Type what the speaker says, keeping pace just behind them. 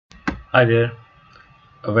Hi there.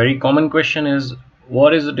 A very common question is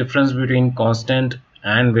what is the difference between constant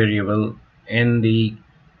and variable in the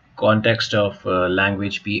context of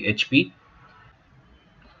language PHP?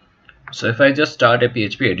 So if I just start a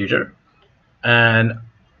PHP editor and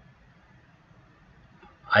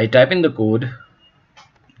I type in the code,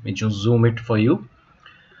 let me just zoom it for you,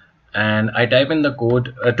 and I type in the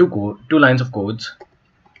code, two lines of codes.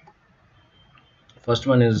 First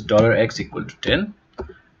one is $x equal to 10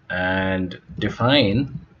 and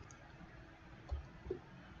define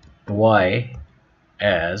y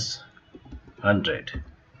as 100.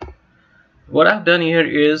 What I've done here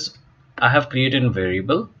is I have created a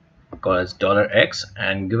variable called $x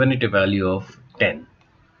and given it a value of 10,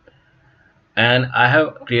 and I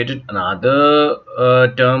have created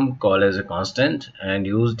another term called as a constant and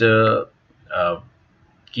used a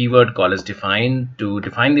keyword called as define to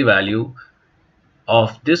define the value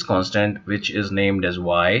of this constant, which is named as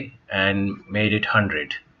y, and made it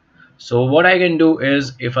 100. So what I can do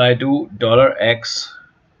is if I do $x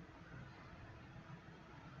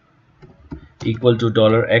equal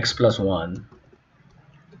to $x plus 1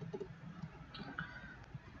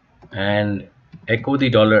 and echo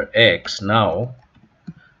the $x, now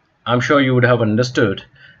I'm sure you would have understood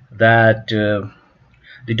that the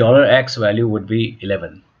 $x value would be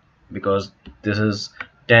 11 because this is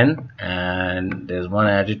 10 and there's one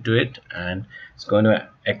added to it, and it's going to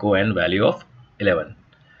echo an value of 11.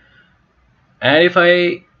 And if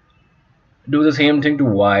I do the same thing to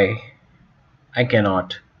y, I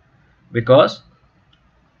cannot, because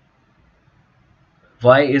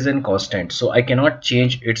y is in constant, so I cannot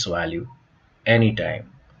change its value anytime.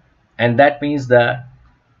 And that means that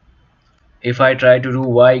if I try to do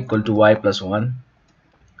y equal to y plus 1,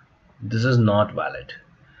 this is not valid.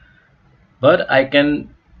 But I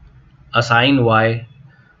can assign y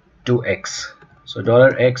to x. So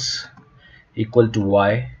 $x equal to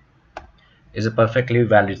y is a perfectly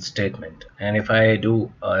valid statement. And if I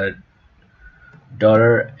do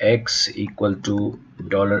 $x equal to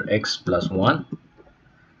 $x plus 1,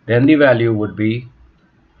 then the value would be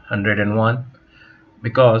 101,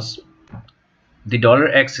 because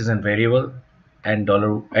the $x is a variable and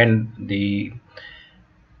the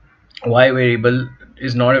y variable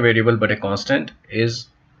is not a variable but a constant, is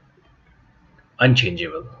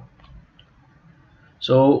unchangeable.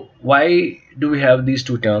 So why do we have these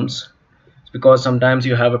two terms? It's because sometimes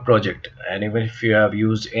you have a project, and even if you have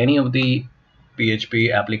used any of the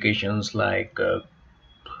PHP applications like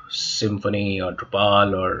Symfony or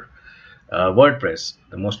Drupal or WordPress,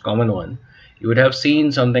 the most common one, you would have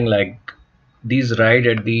seen something like these right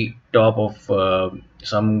at the top of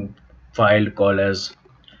some file called as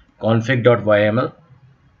config.yml.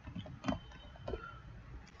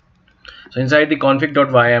 So inside the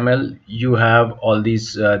config.yml you have all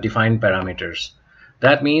these defined parameters.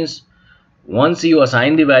 That means once you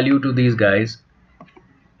assign the value to these guys,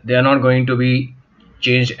 they are not going to be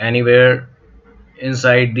changed anywhere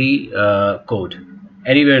inside the code,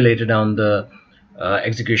 anywhere later down the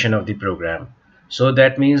execution of the program. So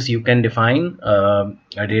that means you can define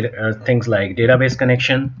things like database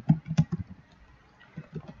connection,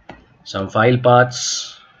 some file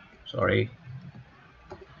paths,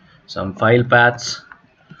 some file paths,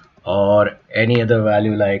 or any other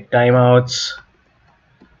value like timeouts,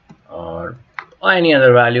 or any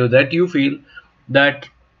other value that you feel that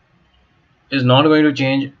is not going to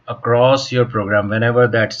change across your program whenever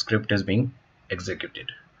that script is being executed.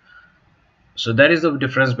 So that is the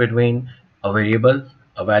difference between a variable,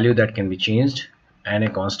 a value that can be changed, and a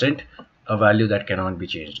constant, a value that cannot be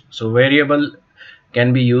changed. So variable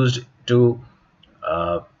can be used to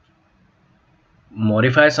uh,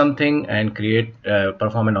 modify something and create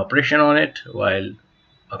perform an operation on it, while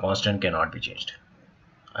a constant cannot be changed.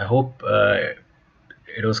 I hope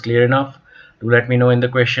it was clear enough. Do let me know in the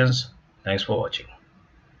questions. Thanks for watching.